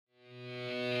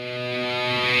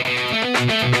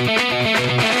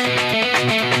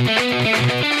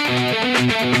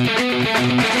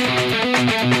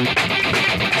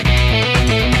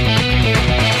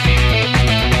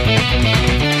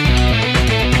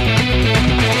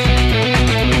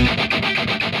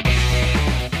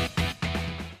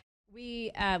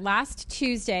Last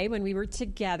Tuesday, when we were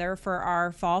together for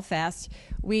our Fall Fest,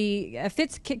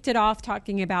 Fitz kicked it off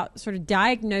talking about sort of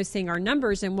diagnosing our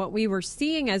numbers, and what we were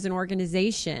seeing as an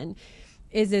organization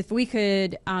is if we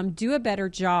could do a better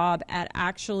job at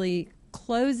actually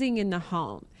closing in the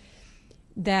home,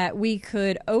 that we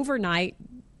could overnight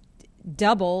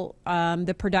double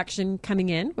the production coming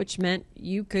in, which meant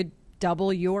you could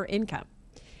double your income.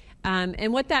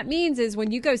 And what that means is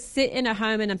when you go sit in a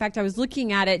home, and in fact, I was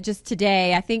looking at it just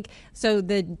today, I think, so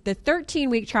the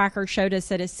 13-week tracker showed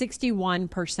us at a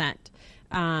 61%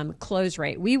 close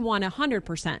rate. We want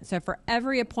 100%. So for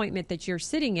every appointment that you're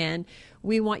sitting in,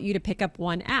 we want you to pick up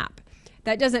one app.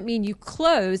 That doesn't mean you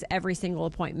close every single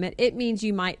appointment. It means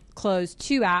you might close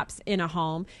 2 apps in a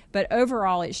home, but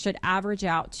overall it should average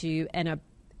out to an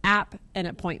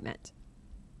appointment.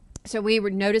 So we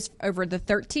would notice over the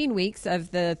 13 weeks of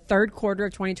the third quarter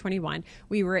of 2021,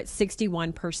 we were at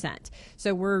 61%.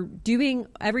 So we're doing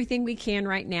everything we can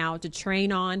right now to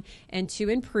train on and to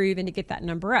improve and to get that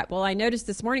number up. Well, I noticed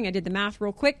this morning, I did the math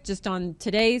real quick just on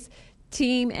today's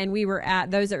team, and we were at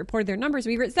those that reported their numbers,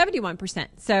 we were at 71%.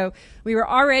 So we were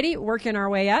already working our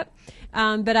way up.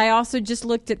 But I also just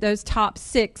looked at those top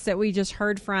 6 that we just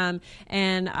heard from,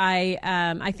 and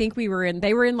I think they were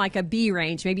in like a B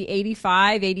range, maybe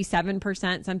 85,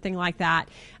 87%, something like that,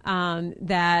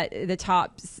 that the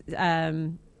top 6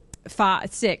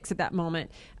 at that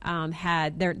moment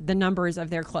had the numbers of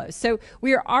their close. So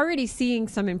we are already seeing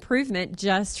some improvement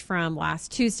just from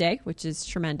last Tuesday, which is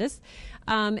tremendous.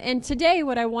 And today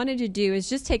what I wanted to do is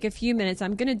just take a few minutes.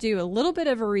 I'm going to do a little bit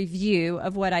of a review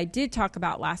of what I did talk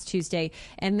about last Tuesday.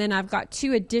 And then I've got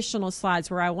 2 additional slides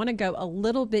where I want to go a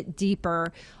little bit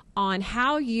deeper on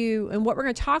how and what we're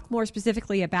going to talk more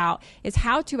specifically about is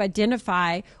how to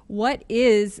identify what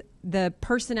is the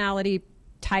personality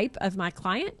type of my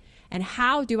client and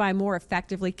how do I more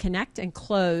effectively connect and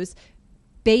close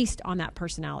based on that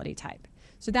personality type.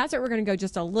 So that's what we're going to go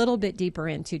just a little bit deeper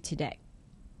into today.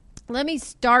 Let me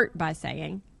start by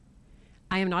saying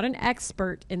I am not an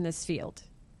expert in this field.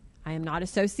 I am not a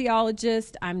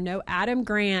sociologist. I'm no Adam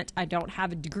Grant. I don't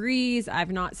have degrees.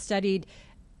 I've not studied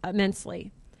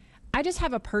immensely. I just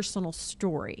have a personal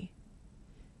story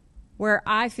where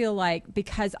I feel like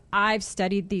because I've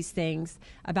studied these things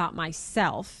about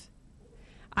myself,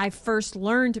 I first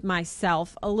learned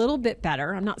myself a little bit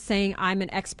better. I'm not saying I'm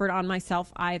an expert on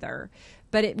myself either,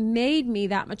 but it made me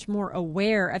that much more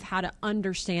aware of how to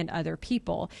understand other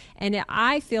people. And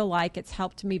I feel like it's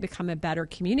helped me become a better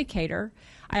communicator.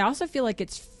 I also feel like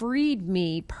it's freed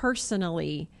me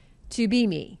personally to be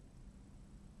me.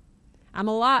 I'm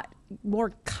a lot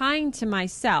more kind to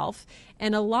myself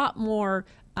and a lot more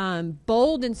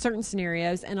bold in certain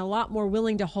scenarios and a lot more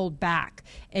willing to hold back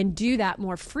and do that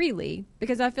more freely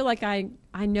because I feel like I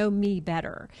know me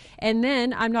better. And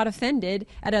then I'm not offended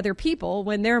at other people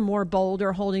when they're more bold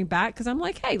or holding back because I'm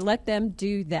like, hey, let them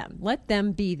do them. Let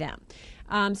them be them.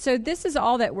 So this is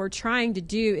all that we're trying to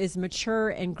do is mature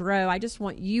and grow. I just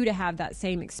want you to have that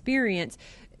same experience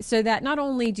so that not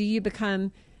only do you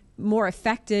become more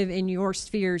effective in your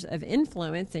spheres of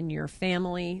influence in your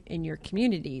family, in your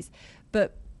communities,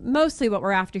 but mostly what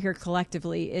we're after here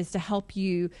collectively is to help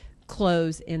you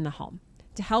close in the home,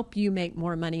 to help you make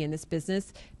more money in this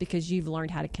business because you've learned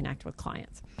how to connect with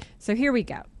clients. So here we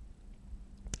go.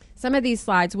 Some of these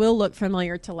slides will look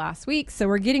familiar to last week. So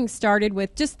we're getting started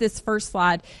with just this first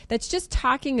slide that's just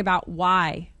talking about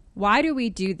why. Why do we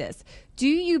do this? Do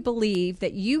you believe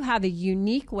that you have a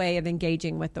unique way of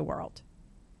engaging with the world?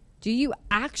 Do you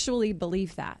actually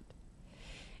believe that?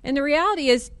 And the reality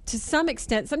is, to some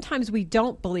extent, sometimes we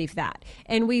don't believe that.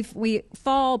 And we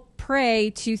fall prey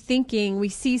to thinking we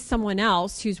see someone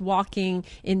else who's walking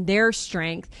in their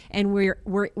strength and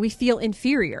we feel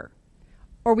inferior,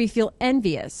 or we feel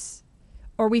envious,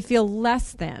 or we feel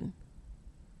less than.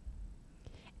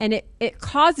 And it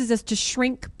causes us to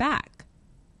shrink back.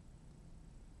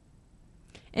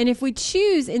 And if we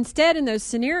choose instead in those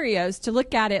scenarios to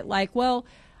look at it like, well,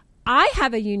 I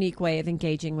have a unique way of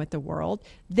engaging with the world.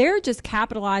 They're just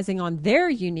capitalizing on their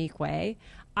unique way.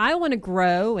 I want to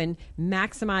grow and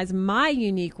maximize my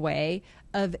unique way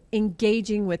of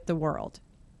engaging with the world.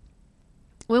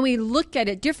 When we look at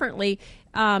it differently,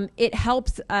 it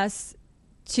helps us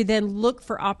to then look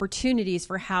for opportunities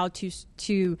for how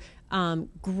to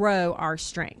grow our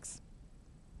strengths.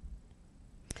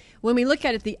 When we look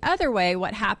at it the other way,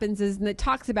 what happens is, and it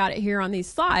talks about it here on these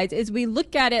slides, is we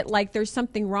look at it like there's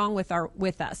something wrong with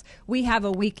us. We have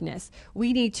a weakness.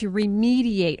 We need to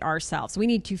remediate ourselves. We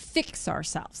need to fix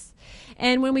ourselves.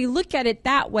 And when we look at it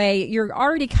that way, you're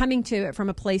already coming to it from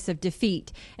a place of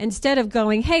defeat. Instead of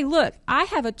going, hey, look, I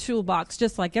have a toolbox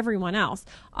just like everyone else.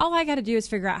 All I got to do is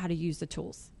figure out how to use the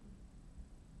tools.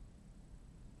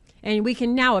 And we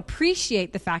can now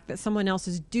appreciate the fact that someone else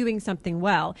is doing something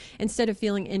well instead of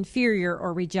feeling inferior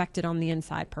or rejected on the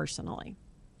inside personally.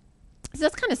 So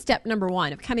that's kind of step number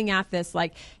one of coming at this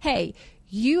like, hey,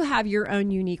 you have your own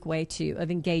unique way too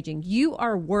of engaging. You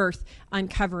are worth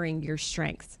uncovering your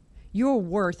strengths. You're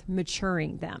worth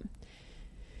maturing them.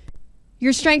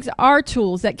 Your strengths are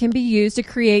tools that can be used to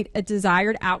create a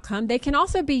desired outcome. They can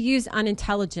also be used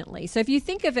unintelligently. So if you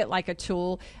think of it like a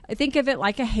tool, think of it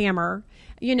like a hammer.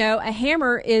 You know, a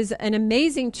hammer is an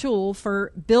amazing tool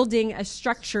for building a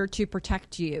structure to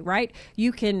protect you, right?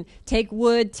 You can take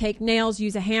wood, take nails,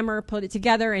 use a hammer, put it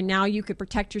together, and now you could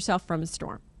protect yourself from a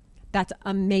storm. That's an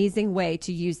amazing way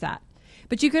to use that.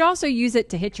 But you could also use it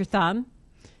to hit your thumb,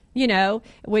 you know,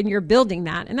 when you're building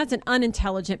that. And that's an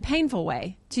unintelligent, painful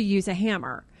way to use a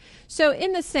hammer. So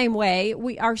in the same way,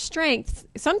 our strengths,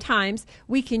 sometimes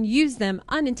we can use them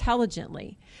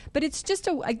unintelligently. But it's just,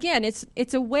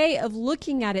 it's a way of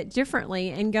looking at it differently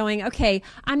and going, okay,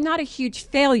 I'm not a huge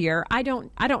failure. I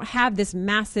don't have this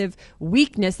massive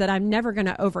weakness that I'm never going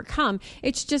to overcome.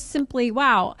 It's just simply,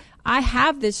 wow, I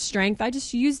have this strength. I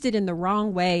just used it in the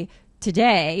wrong way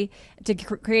today to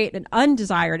create an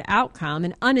undesired outcome,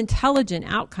 an unintelligent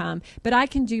outcome, but I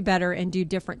can do better and do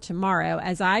different tomorrow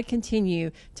as I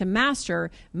continue to master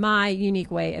my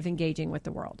unique way of engaging with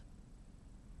the world.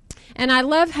 And I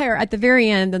love how at the very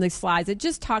end of these slides, it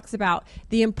just talks about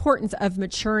the importance of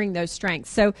maturing those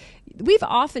strengths. So we've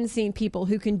often seen people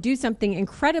who can do something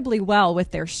incredibly well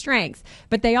with their strengths,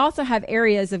 but they also have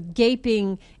areas of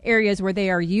gaping areas where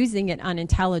they are using it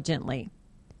unintelligently.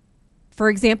 For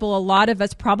example, a lot of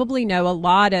us probably know a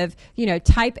lot of,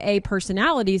 type A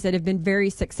personalities that have been very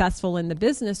successful in the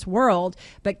business world,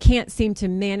 but can't seem to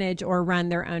manage or run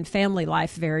their own family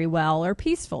life very well or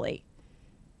peacefully.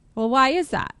 Well, why is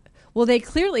that? Well, they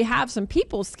clearly have some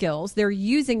people skills. They're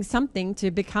using something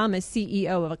to become a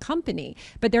CEO of a company,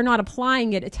 but they're not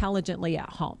applying it intelligently at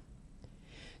home.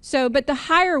 So, but the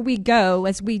higher we go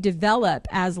as we develop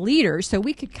as leaders, so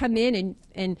we could come in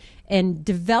and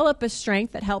develop a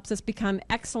strength that helps us become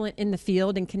excellent in the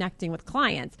field and connecting with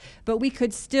clients, but we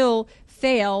could still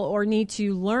fail or need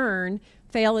to learn.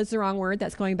 Fail is the wrong word.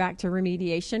 That's going back to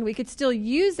remediation. We could still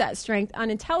use that strength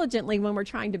unintelligently when we're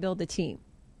trying to build a team.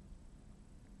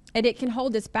 And it can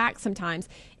hold us back sometimes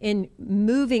in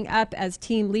moving up as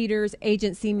team leaders,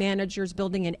 agency managers,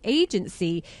 building an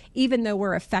agency, even though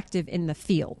we're effective in the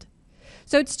field.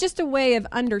 So it's just a way of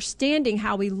understanding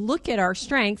how we look at our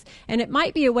strengths. And it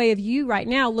might be a way of you right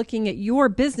now looking at your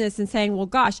business and saying, well,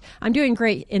 gosh, I'm doing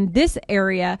great in this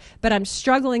area, but I'm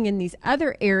struggling in these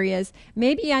other areas.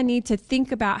 Maybe I need to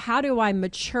think about how do I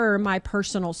mature my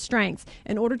personal strengths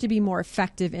in order to be more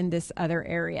effective in this other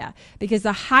area. Because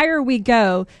the higher we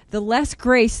go, the less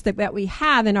grace that we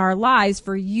have in our lives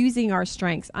for using our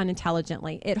strengths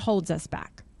unintelligently. It holds us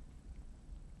back.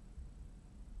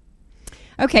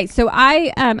 Okay, so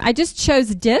I just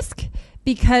chose DISC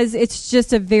because it's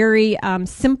just a very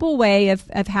simple way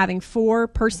of having 4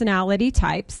 personality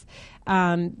types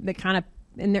that kind of,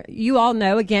 and you all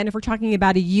know, again, if we're talking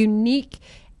about a unique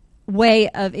way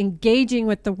of engaging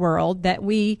with the world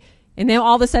and then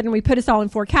all of a sudden we put us all in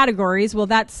 4 categories, well,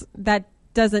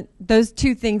 those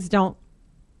two things don't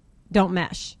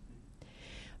mesh.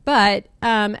 But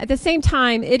at the same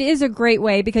time, it is a great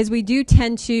way because we do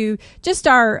tend to, just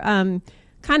our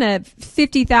kind of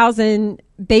 50,000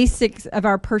 basics of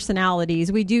our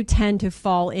personalities, we do tend to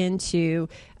fall into,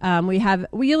 we have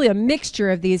really a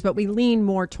mixture of these, but we lean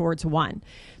more towards one.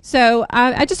 So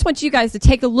I just want you guys to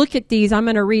take a look at these. I'm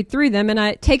going to read through them, and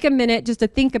I take a minute just to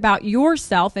think about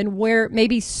yourself and where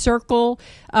maybe circle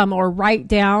or write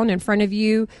down in front of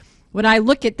you. When I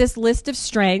look at this list of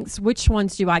strengths, which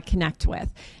ones do I connect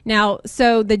with? Now,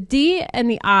 so the D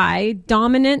and the I,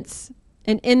 dominance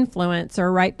and influence,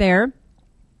 are right there.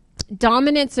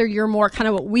 Dominance are your more kind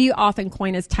of what we often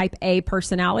coin as type A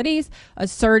personalities,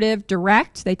 assertive,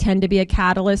 direct. They tend to be a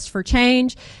catalyst for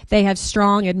change. They have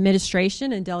strong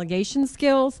administration and delegation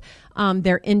skills.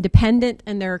 They're independent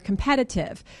and they're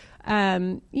competitive.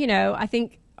 I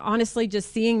think honestly,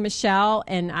 just seeing Michelle,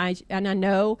 and I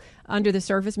know under the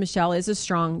surface, Michelle is a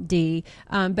strong D.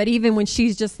 But even when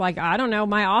she's just like, I don't know,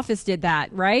 my office did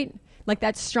that, right? Like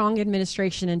that's strong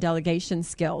administration and delegation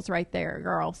skills right there,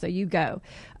 girl. So you go.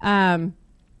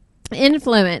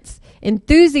 influence,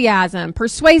 enthusiasm,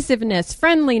 persuasiveness,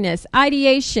 friendliness,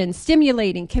 ideation,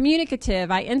 stimulating, communicative.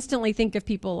 I instantly think of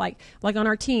people like on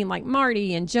our team, like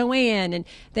Marty and Joanne, and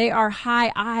they are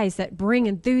high eyes that bring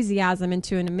enthusiasm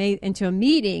into into a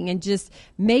meeting and just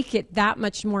make it that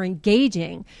much more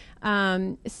engaging.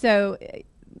 So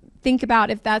think about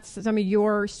if that's some of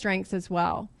your strengths as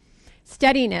well.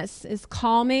 Steadiness is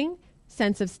calming,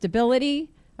 sense of stability,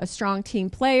 a strong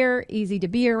team player, easy to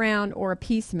be around, or a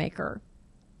peacemaker.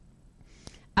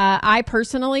 I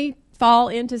personally fall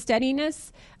into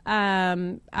steadiness.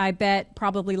 I bet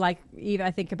probably like Eve,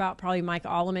 I think about probably Mike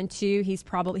Alleman too. He's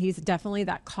definitely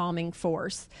that calming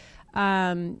force.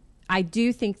 I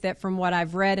do think that from what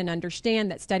I've read and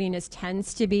understand that steadiness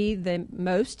tends to be the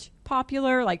most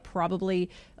popular, like probably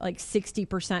like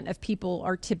 60% of people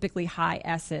are typically high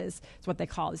S's. It's what they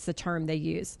call it. It's the term they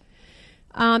use.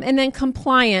 And then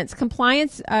compliance.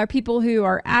 Compliance are people who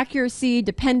are accuracy,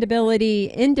 dependability,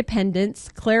 independence,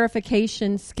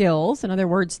 clarification skills. In other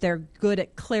words, they're good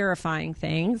at clarifying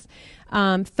things.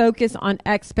 Focus on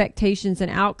expectations and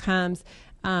outcomes.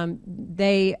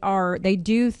 They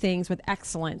do things with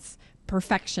excellence.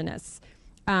 Perfectionists.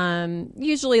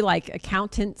 Usually like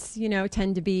accountants,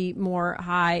 tend to be more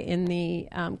high in the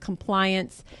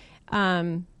compliance.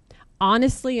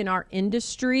 Honestly, in our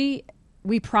industry,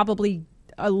 we probably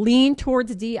lean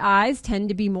towards DIs, tend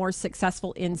to be more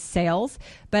successful in sales.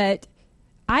 But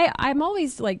I'm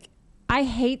always like, I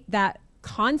hate that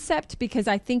concept because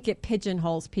I think it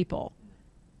pigeonholes people.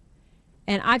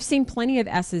 And I've seen plenty of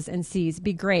S's and C's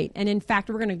be great. And in fact,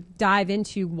 we're going to dive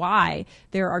into why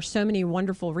there are so many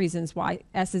wonderful reasons why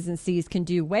S's and C's can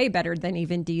do way better than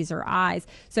even D's or I's.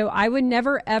 So I would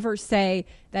never, ever say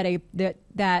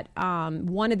that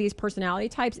one of these personality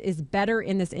types is better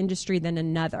in this industry than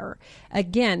another.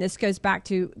 Again, this goes back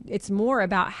to, it's more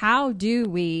about how do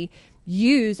we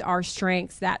use our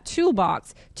strengths, that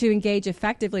toolbox, to engage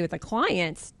effectively with the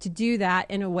clients to do that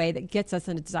in a way that gets us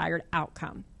a desired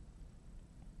outcome.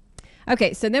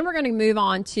 Okay, so then we're going to move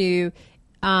on to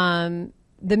the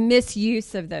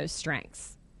misuse of those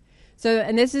strengths. So,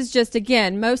 and this is just,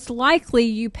 again, most likely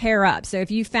you pair up. So if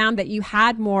you found that you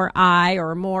had more I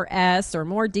or more S or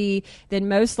more D, then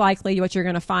most likely what you're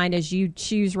going to find is you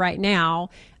choose right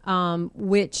now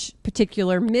which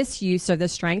particular misuse of the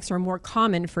strengths are more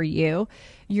common for you.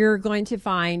 You're going to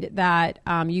find that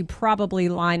you probably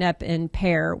line up in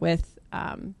pair with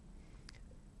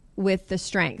the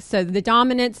strengths. So the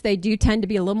dominants, they do tend to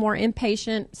be a little more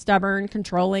impatient, stubborn,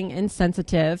 controlling,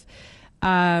 insensitive.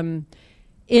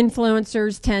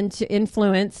 Influencers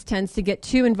tends to get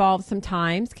too involved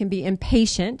sometimes, can be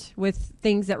impatient with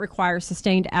things that require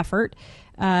sustained effort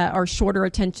or shorter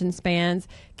attention spans,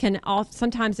 can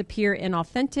sometimes appear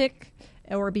inauthentic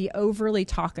or be overly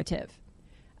talkative.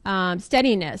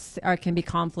 Steadiness can be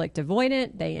conflict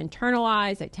avoidant. They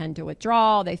internalize, they tend to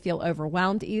withdraw, they feel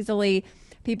overwhelmed easily.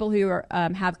 People who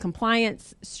have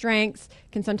compliance strengths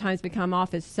can sometimes become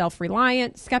off as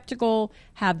self-reliant, skeptical,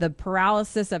 have the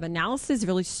paralysis of analysis,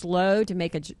 really slow to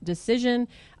make a decision,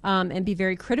 and be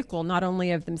very critical, not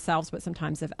only of themselves, but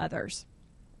sometimes of others.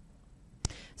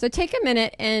 So take a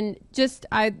minute and just,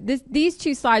 these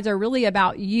two slides are really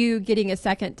about you getting a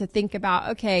second to think about,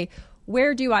 okay,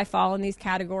 where do I fall in these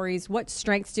categories? What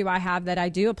strengths do I have that I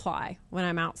do apply when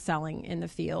I'm out selling in the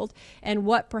field? And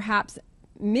what perhaps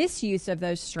misuse of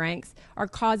those strengths are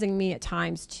causing me at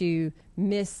times to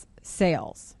miss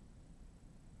sales?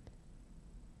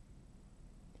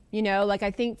 Like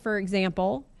I think, for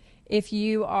example, if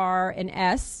you are an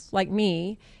S like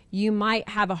me, you might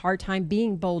have a hard time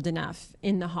being bold enough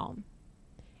in the home.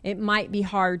 It might be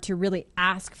hard to really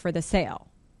ask for the sale.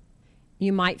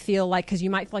 You might feel like, because you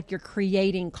might feel like you're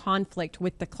creating conflict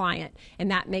with the client,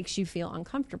 and that makes you feel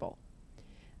uncomfortable.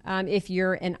 If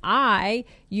you're an I,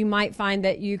 you might find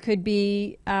that you could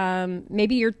be,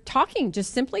 maybe you're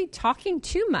just simply talking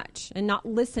too much and not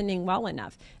listening well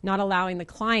enough, not allowing the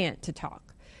client to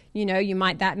talk.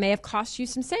 That may have cost you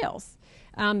some sales.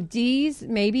 D's,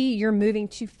 maybe you're moving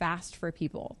too fast for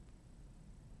people.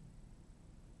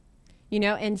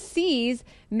 And C's,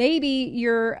 maybe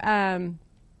you're,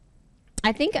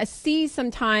 I think a C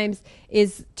sometimes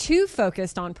is too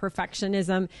focused on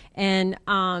perfectionism, and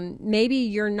maybe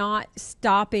you're not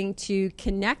stopping to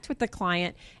connect with the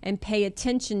client and pay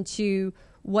attention to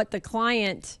what the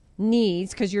client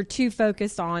needs because you're too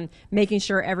focused on making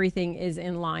sure everything is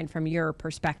in line from your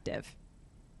perspective.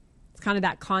 It's kind of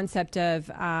that concept of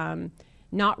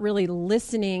not really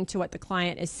listening to what the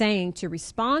client is saying to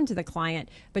respond to the client,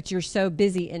 but you're so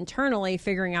busy internally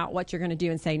figuring out what you're going to do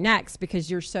and say next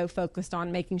because you're so focused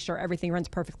on making sure everything runs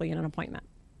perfectly in an appointment.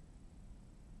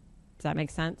 Does that make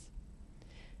sense?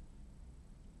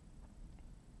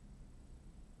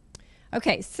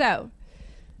 Okay, so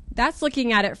that's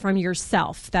looking at it from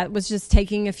yourself. That was just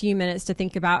taking a few minutes to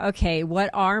think about, okay, what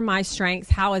are my strengths?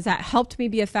 How has that helped me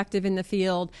be effective in the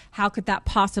field? How could that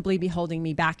possibly be holding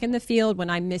me back in the field when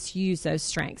I misuse those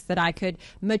strengths? That I could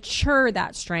mature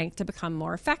that strength to become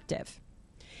more effective.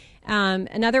 Now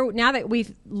that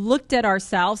we've looked at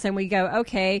ourselves and we go,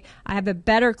 okay, I have a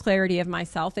better clarity of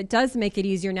myself, it does make it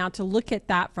easier now to look at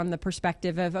that from the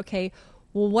perspective of, okay,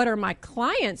 well, what are my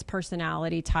clients'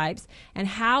 personality types, and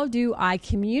how do I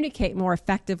communicate more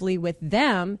effectively with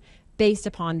them based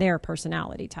upon their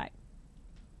personality type?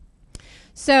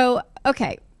 So,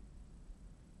 okay.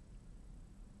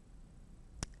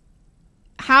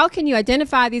 How can you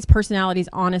identify these personalities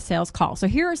on a sales call? So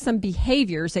here are some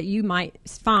behaviors that you might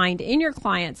find in your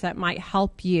clients that might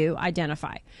help you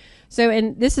identify. So,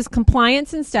 and this is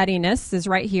compliance and steadiness is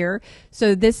right here.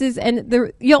 So this is,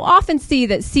 and you'll often see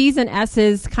that C's and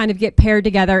S's kind of get paired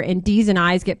together and D's and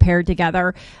I's get paired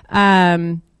together.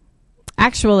 Actually,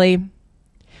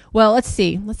 well, let's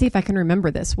see if I can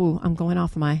remember this. Ooh, I'm going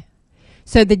off of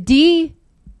so the D,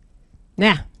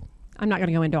 I'm not going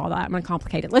to go into all that. I'm going to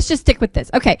complicate it. Let's just stick with this.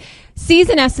 Okay. C's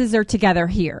and S's are together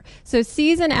here. So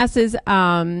C's and S's,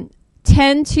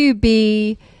 tend to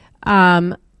be,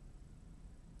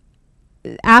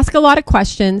 ask a lot of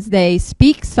questions. They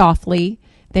speak softly.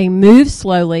 They move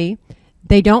slowly.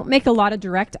 They don't make a lot of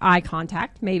direct eye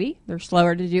contact. Maybe they're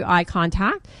slower to do eye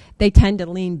contact. They tend to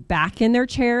lean back in their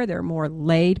chair. They're more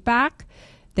laid back.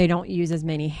 They don't use as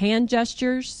many hand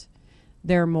gestures.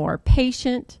 They're more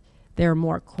patient. They're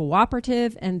more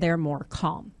cooperative, and they're more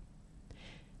calm.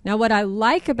 Now, what I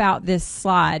like about this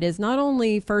slide is not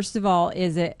only, first of all,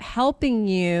 is it helping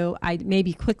you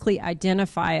maybe quickly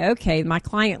identify, okay, my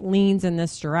client leans in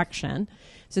this direction.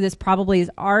 So this probably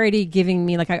is already giving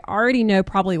me, I already know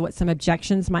probably what some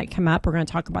objections might come up. We're going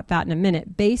to talk about that in a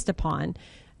minute based upon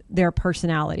their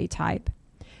personality type.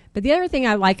 But the other thing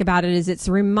I like about it is it's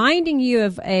reminding you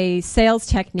of a sales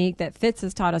technique that Fitz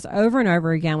has taught us over and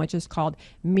over again, which is called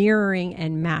mirroring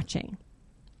and matching.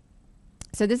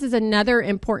 So this is another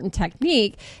important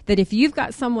technique that if you've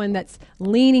got someone that's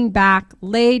leaning back,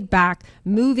 laid back,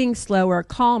 moving slower,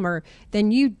 calmer,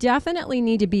 then you definitely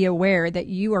need to be aware that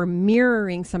you are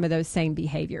mirroring some of those same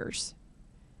behaviors.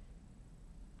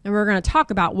 And we're going to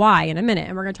talk about why in a minute,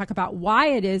 and we're going to talk about why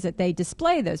it is that they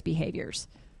display those behaviors.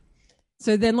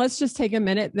 So then let's just take a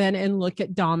minute then and look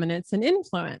at dominance and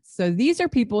influence. So these are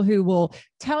people who will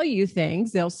tell you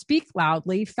things. They'll speak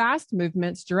loudly, fast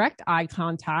movements, direct eye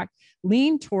contact,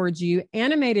 lean towards you,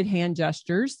 animated hand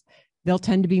gestures. They'll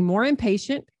tend to be more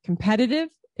impatient, competitive,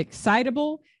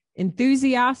 excitable,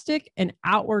 enthusiastic, and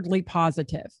outwardly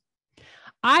positive.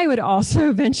 I would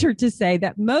also venture to say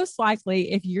that most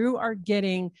likely if you are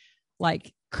getting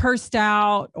cursed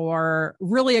out or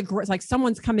really like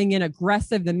someone's coming in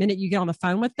aggressive the minute you get on the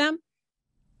phone with them,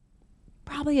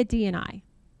 probably a D&I.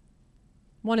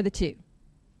 One of the two.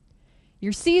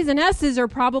 Your C's and S's are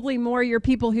probably more your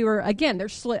people who are, again, they're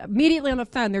immediately on the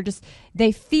phone.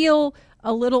 They feel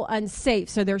a little unsafe,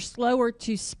 so they're slower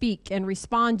to speak and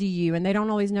respond to you, and they don't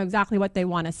always know exactly what they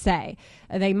want to say.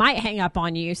 They might hang up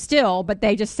on you still, but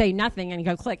they just say nothing and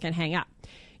go click and hang up.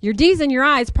 Your D's and your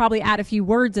I's probably add a few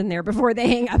words in there before they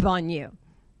hang up on you.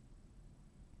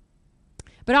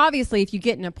 But obviously, if you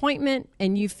get an appointment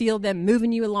and you feel them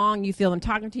moving you along, you feel them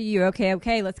talking to you,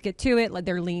 okay, let's get to it.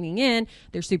 They're leaning in.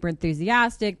 They're super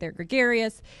enthusiastic. They're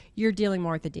gregarious. You're dealing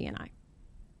more with the D and I.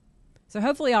 So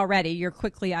hopefully already you're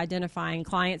quickly identifying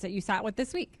clients that you sat with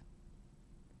this week.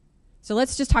 So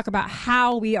let's just talk about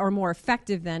how we are more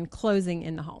effective than closing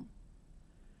in the home.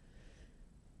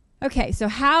 Okay, so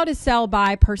how to sell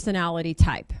by personality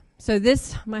type. So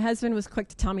this, my husband was quick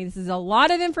to tell me this is a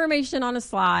lot of information on a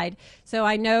slide. So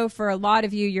I know for a lot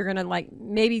of you, you're going to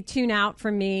maybe tune out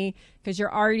from me because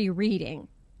you're already reading.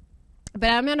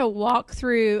 But I'm going to walk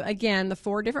through, again, the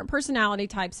 4 different personality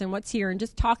types and what's here and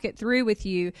just talk it through with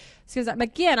you. Because,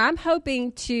 again, I'm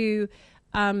hoping to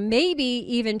maybe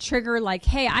even trigger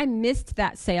hey, I missed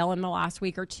that sale in the last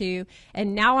week or two,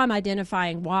 and now I'm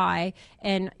identifying why,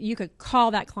 and you could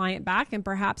call that client back and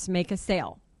perhaps make a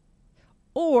sale.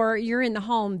 Or you're in the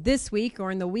home this week or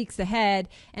in the weeks ahead,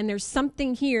 and there's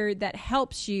something here that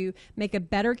helps you make a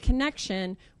better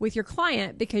connection with your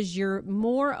client because you're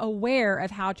more aware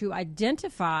of how to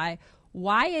identify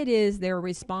why it is they're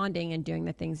responding and doing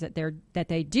the things that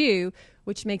they do,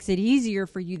 which makes it easier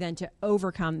for you then to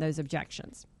overcome those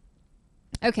objections.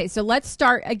 Okay, so let's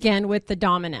start again with the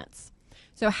dominance.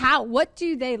 So what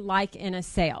do they like in a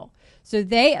sale? So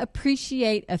they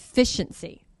appreciate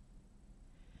efficiency.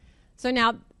 So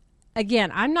now,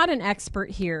 again, I'm not an expert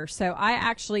here, so I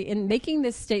actually, in making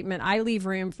this statement, I leave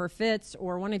room for Fitz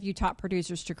or one of you top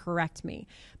producers to correct me.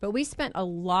 But we spent a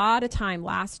lot of time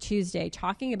last Tuesday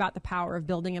talking about the power of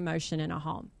building emotion in a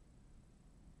home,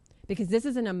 because this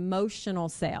is an emotional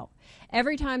sale.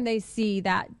 Every time they see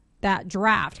that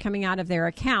draft coming out of their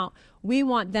account, we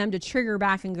want them to trigger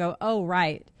back and go, oh,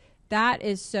 right, that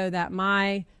is so that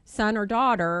my son or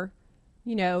daughter,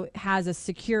 you know, has a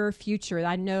secure future.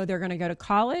 I know they're going to go to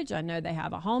college. I know they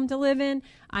have a home to live in.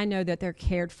 I know that they're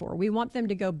cared for. We want them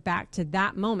to go back to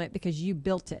that moment because you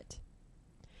built it.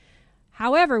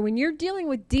 However, when you're dealing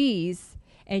with D's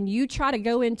and you try to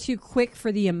go in too quick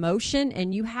for the emotion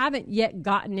and you haven't yet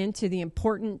gotten into the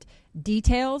important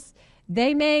details,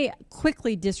 they may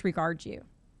quickly disregard you.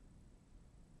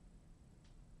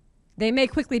 They may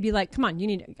quickly be like, come on,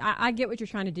 I get what you're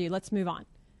trying to do. Let's move on.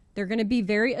 They're going to be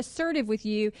very assertive with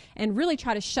you and really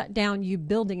try to shut down you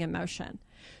building emotion.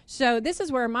 So this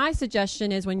is where my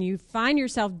suggestion is, when you find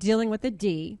yourself dealing with a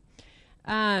D,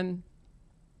 I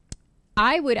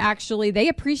would actually, they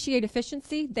appreciate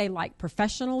efficiency. They like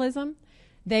professionalism.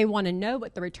 They want to know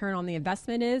what the return on the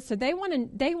investment is. So they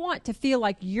want to feel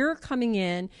like you're coming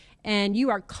in and you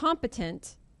are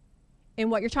competent in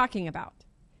what you're talking about.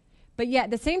 But yet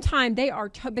at the same time, they are,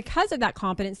 because of that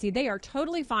competency, they are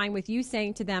totally fine with you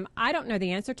saying to them, I don't know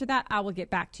the answer to that. I will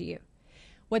get back to you.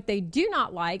 What they do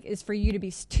not like is for you to be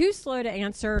too slow to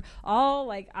answer,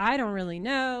 I don't really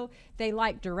know. They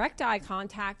like direct eye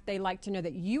contact. They like to know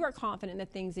that you are confident in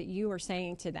the things that you are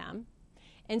saying to them.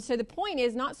 And so the point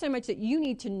is not so much that you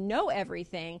need to know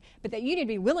everything, but that you need to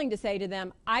be willing to say to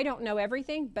them, I don't know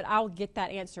everything, but I'll get that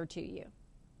answer to you.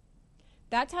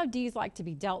 That's how D's like to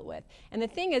be dealt with. And the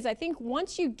thing is, I think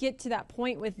once you get to that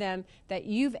point with them that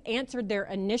you've answered their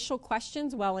initial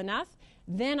questions well enough,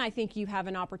 then I think you have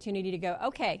an opportunity to go,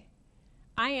 okay,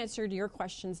 I answered your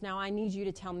questions. Now I need you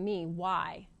to tell me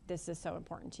why this is so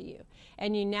important to you.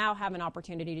 And you now have an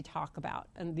opportunity to talk about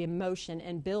the emotion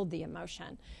and build the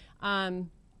emotion.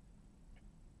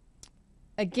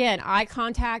 Again, eye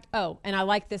contact. Oh, and I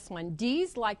like this one.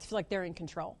 D's like to feel like they're in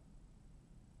control.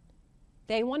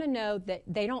 They want to know that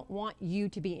they don't want you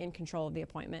to be in control of the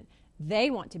appointment. They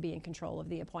want to be in control of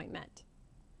the appointment.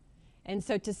 And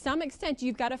so to some extent,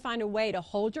 you've got to find a way to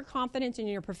hold your confidence in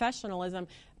your professionalism,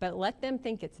 but let them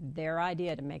think it's their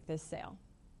idea to make this sale.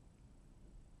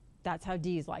 That's how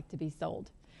D's like to be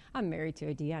sold. I'm married to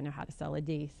a D. I know how to sell a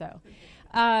D. So,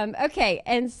 okay.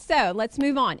 And so let's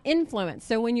move on. Influence.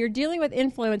 So when you're dealing with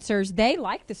influencers, they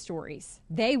like the stories.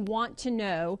 They want to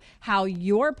know how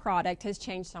your product has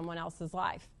changed someone else's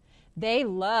life. They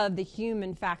love the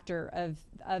human factor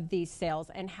of these sales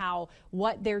and how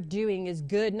what they're doing is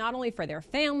good, not only for their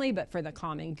family, but for the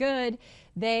common good.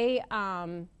 They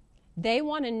want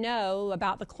to know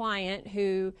about the client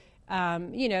who,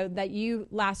 that you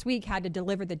last week had to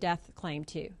deliver the death claim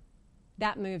to.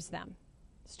 That moves them.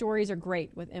 Stories are great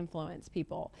with influence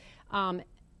people.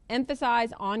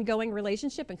 Emphasize ongoing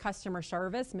relationship and customer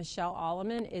service. Michelle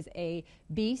Alleman is a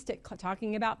beast at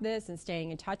talking about this and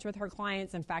staying in touch with her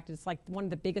clients. In fact, it's like one of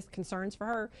the biggest concerns for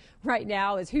her right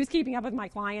now is who's keeping up with my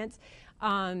clients.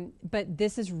 But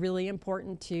this is really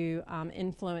important to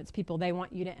influence people. They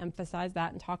want you to emphasize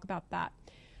that and talk about that.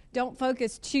 Don't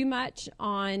focus too much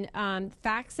on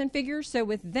facts and figures. So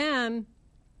with them,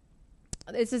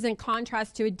 this is in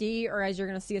contrast to a D, or as you're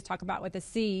going to see us talk about with a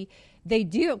C. They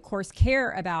do, of course,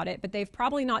 care about it, but they've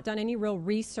probably not done any real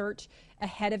research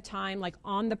ahead of time, like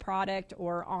on the product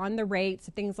or on the rates,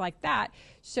 things like that.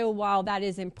 So while that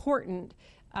is important,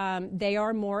 they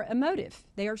are more emotive.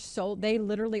 They are sold. They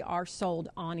literally are sold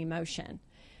on emotion.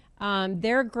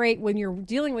 They're great when you're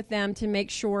dealing with them to make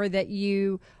sure that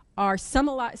you are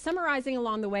summarizing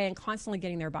along the way and constantly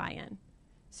getting their buy-in.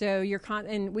 So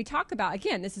and we talk about,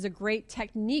 again, this is a great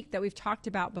technique that we've talked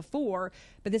about before,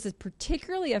 but this is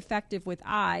particularly effective with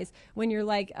eyes when you're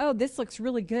like, oh, this looks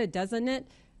really good, doesn't it?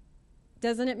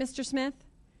 Doesn't it, Mr. Smith?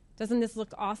 Doesn't this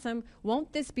look awesome?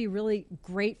 Won't this be really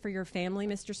great for your family,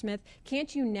 Mr. Smith?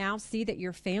 Can't you now see that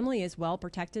your family is well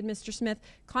protected, Mr. Smith?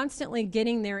 Constantly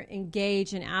getting them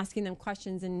engaged and asking them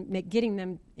questions and getting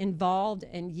them involved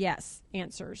and yes,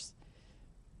 answers.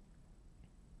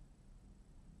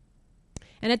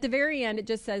 And at the very end, it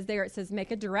just says there, it says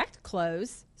make a direct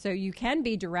close. So you can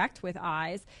be direct with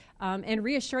eyes and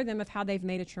reassure them of how they've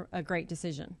made a great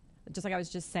decision. Just like I was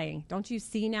just saying, don't you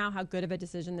see now how good of a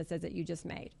decision this is that you just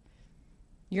made?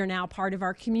 You're now part of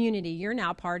our community. You're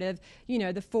now part of,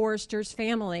 the Foresters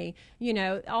family.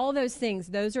 All those things.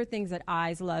 Those are things that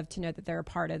eyes love to know that they're a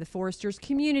part of. The Foresters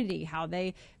community, how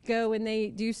they go and they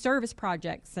do service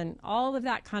projects and all of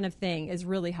that kind of thing is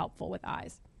really helpful with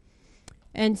eyes.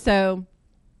 And so,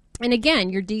 and again,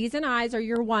 your D's and I's are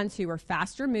your ones who are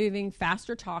faster moving,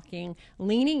 faster talking,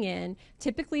 leaning in.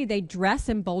 Typically, they dress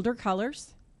in bolder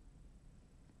colors.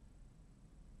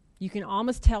 You can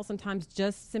almost tell sometimes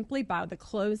just simply by the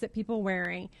clothes that people are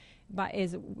wearing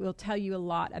will tell you a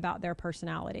lot about their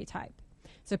personality type.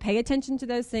 So pay attention to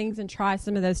those things and try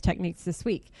some of those techniques this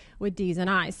week with D's and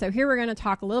I's. So here we're going to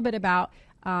talk a little bit about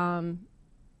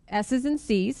S's and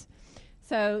C's.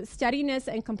 So steadiness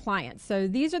and compliance. So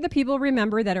these are the people,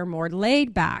 remember, that are more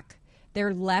laid back.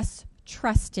 They're less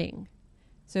trusting.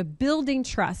 So building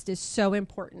trust is so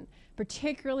important,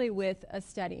 particularly with a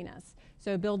steadiness.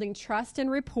 So building trust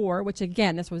and rapport, which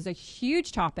again, this was a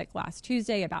huge topic last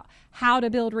Tuesday about how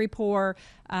to build rapport.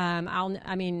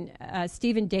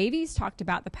 Stephen Davies talked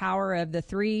about the power of the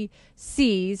 3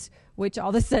 C's, which all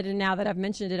of a sudden, now that I've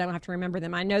mentioned it, I don't have to remember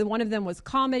them. I know one of them was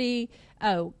compliment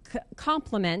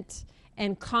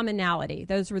and commonality.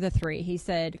 Those were the 3. He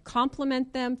said,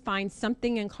 complement them, find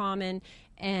something in common,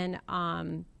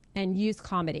 and use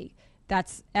comedy.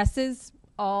 That's S's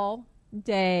all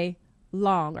day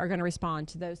long are going to respond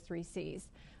to those 3 C's.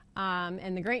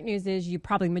 And the great news is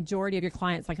majority of your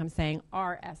clients, like I'm saying,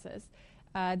 are S's.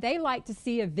 They like to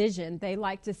see a vision. They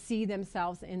like to see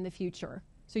themselves in the future.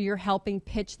 So you're helping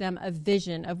pitch them a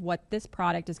vision of what this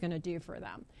product is going to do for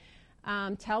them.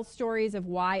 Tell stories of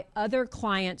why other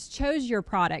clients chose your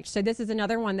product. So this is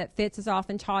another one that Fitz has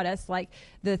often taught us, like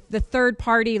the third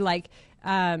party, what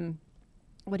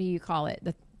do you call it?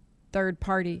 The third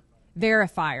party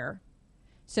verifier.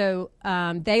 So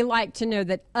they like to know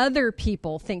that other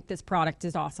people think this product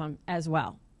is awesome as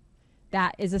well.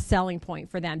 That is a selling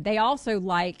point for them. They also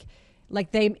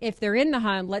if they're in the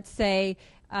home, let's say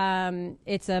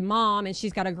it's a mom and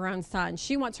she's got a grown son.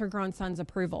 She wants her grown son's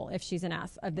approval, if she's an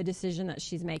S, of the decision that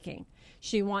she's making.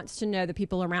 She wants to know the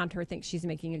people around her think she's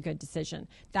making a good decision.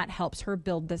 That helps her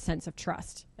build the sense of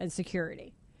trust and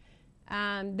security.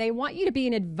 They want you to be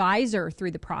an advisor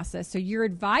through the process. So you're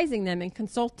advising them and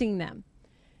consulting them.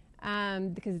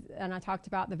 And I talked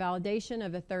about the validation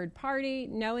of a third party,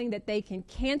 knowing that they can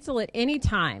cancel at any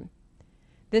time.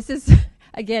 This is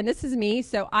me.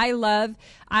 So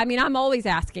I'm always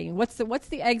asking, what's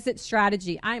the exit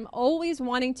strategy? I'm always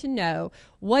wanting to know,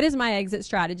 what is my exit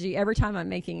strategy every time I'm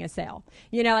making a sale?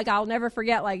 I'll never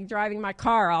forget, driving my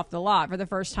car off the lot for the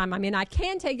first time. I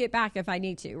can take it back if I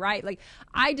need to, right?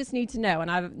 I just need to know, and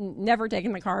I've never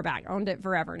taken the car back, owned it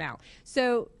forever now.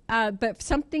 So, but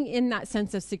something in that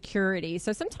sense of security.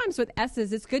 So sometimes with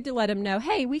S's, it's good to let them know,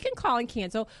 hey, we can call and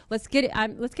cancel. Let's get it.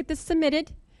 Let's get this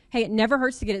submitted. Hey, it never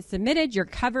hurts to get it submitted. You're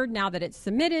covered now that it's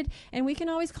submitted, and we can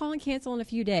always call and cancel in a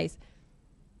few days.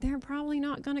 They're probably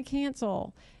not going to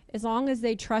cancel as long as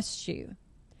they trust you,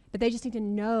 but they just need to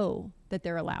know that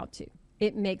they're allowed to.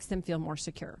 It makes them feel more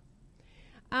secure.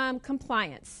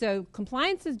 Compliance. So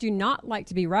compliances do not like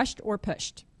to be rushed or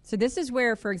pushed. So this is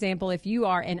where, for example, if you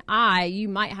are an I, you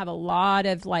might have a lot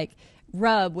of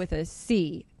rub with a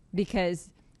C, because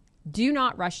do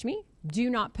not rush me.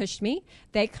 Do not push me.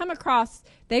 They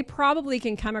probably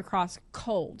can come across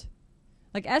cold.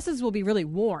 S's will be really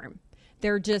warm.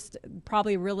 They're just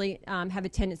probably really have a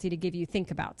tendency to give you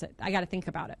think about it. I got to think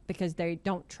about it, because they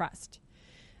don't trust.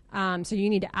 So you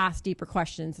need to ask deeper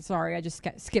questions. Sorry, I just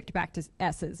skipped back to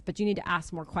S's, but you need to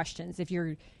ask more questions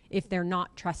if they're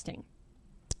not trusting,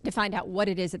 to find out what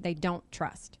it is that they don't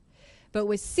trust. But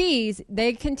with C's,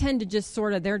 they can tend to just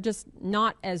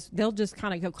they'll just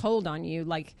kind of go cold on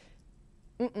you,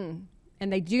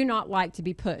 and they do not like to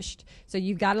be pushed. So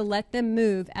you've got to let them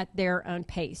move at their own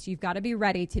pace. You've got to be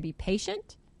ready to be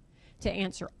patient, to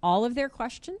answer all of their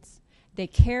questions. They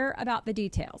care about the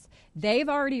details. They've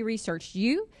already researched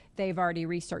you. They've already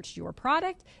researched your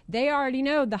product. They already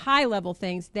know the high-level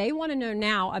things. They want to know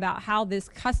now about how this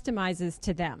customizes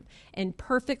to them and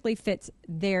perfectly fits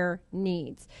their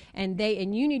needs. And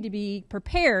you need to be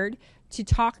prepared to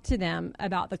talk to them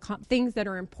about the things that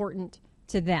are important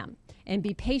to them, and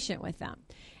be patient with them.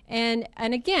 And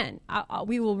again, I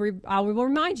will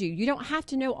remind you, you don't have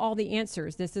to know all the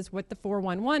answers. This is what the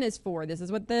 411 is for. This is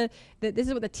what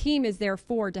the team is there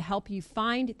for, to help you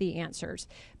find the answers.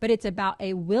 But it's about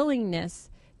a willingness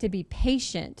to be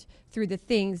patient through the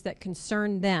things that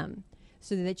concern them,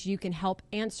 so that you can help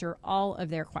answer all of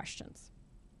their questions.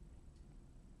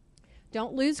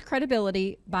 Don't lose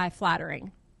credibility by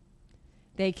flattering.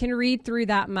 They can read through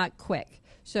that muck quick.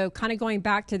 So kind of going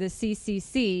back to the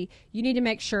CCC, you need to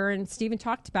make sure, and Stephen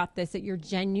talked about this, that you're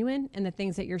genuine in the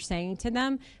things that you're saying to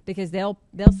them, because they'll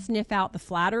sniff out the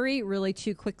flattery really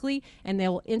too quickly, and they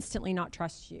will instantly not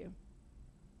trust you.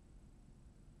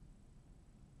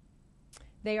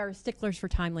 they are sticklers for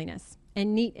timeliness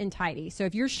and neat and tidy. So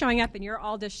if you're showing up and you're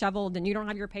all disheveled and you don't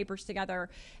have your papers together,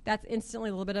 that's instantly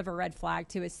a little bit of a red flag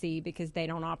to a C, because they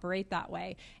don't operate that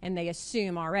way. And they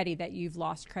assume already that you've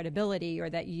lost credibility or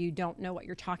that you don't know what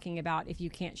you're talking about if you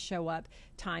can't show up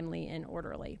timely and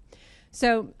orderly.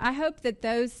 So I hope that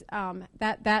those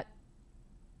that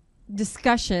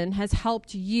discussion has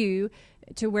helped you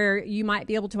to where you might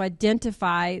be able to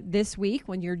identify this week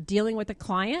when you're dealing with a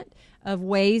client of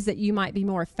ways that you might be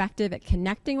more effective at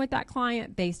connecting with that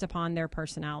client based upon their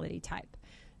personality type.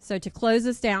 So to close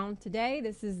us down today,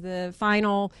 this is the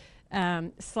final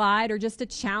slide, or just a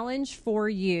challenge for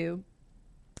you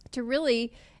to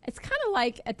really, it's kind of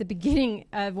like at the beginning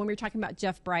of when we were talking about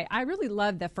Jeff Bright. I really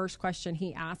love the first question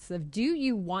he asks of, do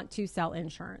you want to sell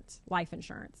insurance, life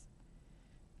insurance?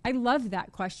 I love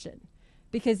that question,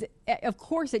 because of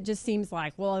course it just seems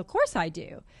like, well, of course I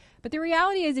do. But the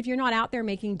reality is, if you're not out there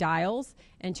making dials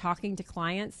and talking to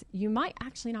clients, you might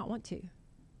actually not want to,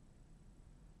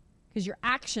 because your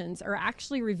actions are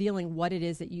actually revealing what it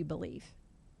is that you believe.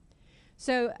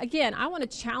 So again, I want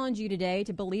to challenge you today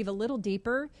to believe a little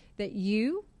deeper that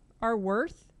you are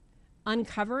worth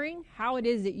uncovering how it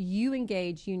is that you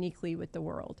engage uniquely with the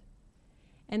world.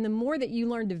 And the more that you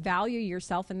learn to value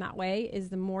yourself in that way is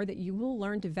the more that you will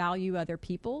learn to value other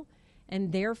people,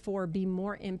 and therefore be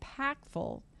more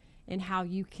impactful in how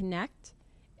you connect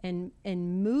and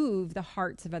move the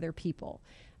hearts of other people.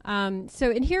 And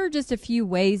here are just a few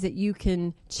ways that you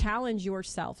can challenge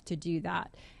yourself to do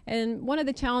that. And one of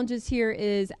the challenges here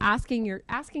is asking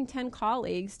 10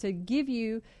 colleagues to give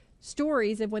you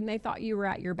stories of when they thought you were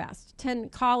at your best. 10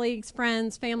 colleagues,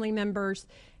 friends, family members.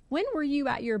 When were you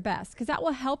at your best? Because that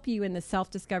will help you in the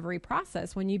self-discovery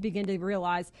process when you begin to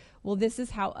realize, well, this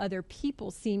is how other people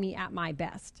see me at my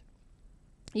best.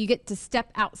 You get to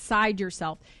step outside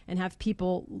yourself and have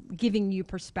people giving you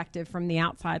perspective from the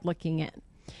outside looking in.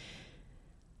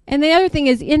 And the other thing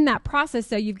is, in that process,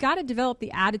 though, you've got to develop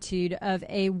the attitude of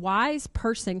a wise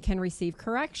person can receive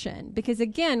correction. Because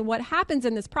again, what happens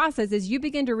in this process is you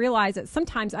begin to realize that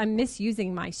sometimes I'm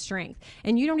misusing my strength,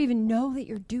 and you don't even know that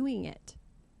you're doing it.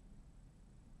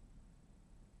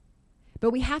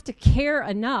 But we have to care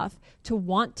enough to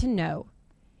want to know,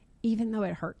 even though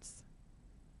it hurts.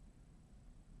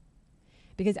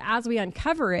 Because as we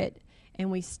uncover it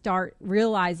and we start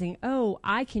realizing, oh,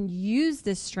 I can use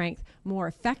this strength more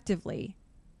effectively,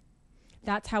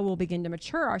 that's how we'll begin to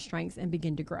mature our strengths and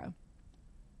begin to grow.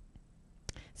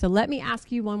 So let me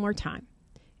ask you one more time.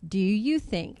 Do you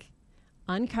think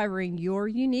uncovering your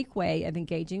unique way of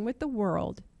engaging with the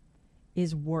world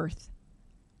is worth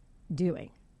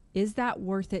doing? Is that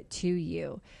worth it to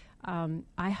you?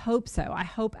 I hope so. I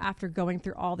hope after going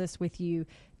through all this with you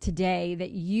today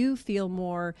that you feel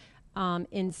more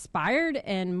inspired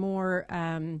and more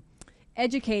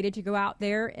educated to go out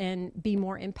there and be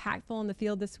more impactful in the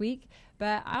field this week.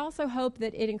 But I also hope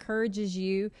that it encourages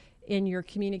you in your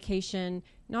communication,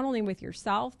 not only with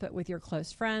yourself, but with your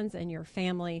close friends and your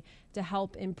family, to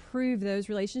help improve those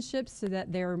relationships so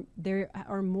that they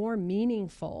are more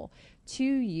meaningful to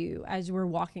you as we're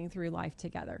walking through life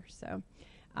together. So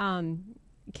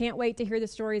can't wait to hear the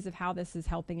stories of how this is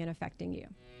helping and affecting you.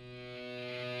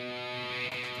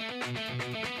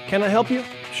 Can I help you?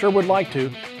 Sure would like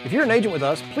to. If you're an agent with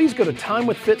us, please go to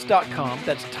timewithfitz.com.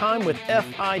 That's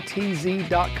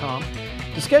timewithfitz.com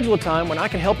to schedule a time when I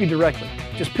can help you directly.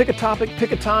 Just pick a topic,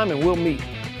 pick a time, and we'll meet.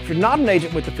 If you're not an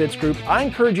agent with the Fitz Group, I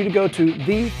encourage you to go to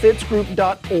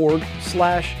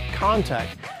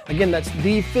thefitzgroup.org/contact. Again, that's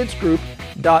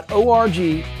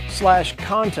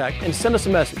thefitzgroup.org/contact, and send us a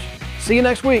message. See you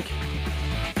next week.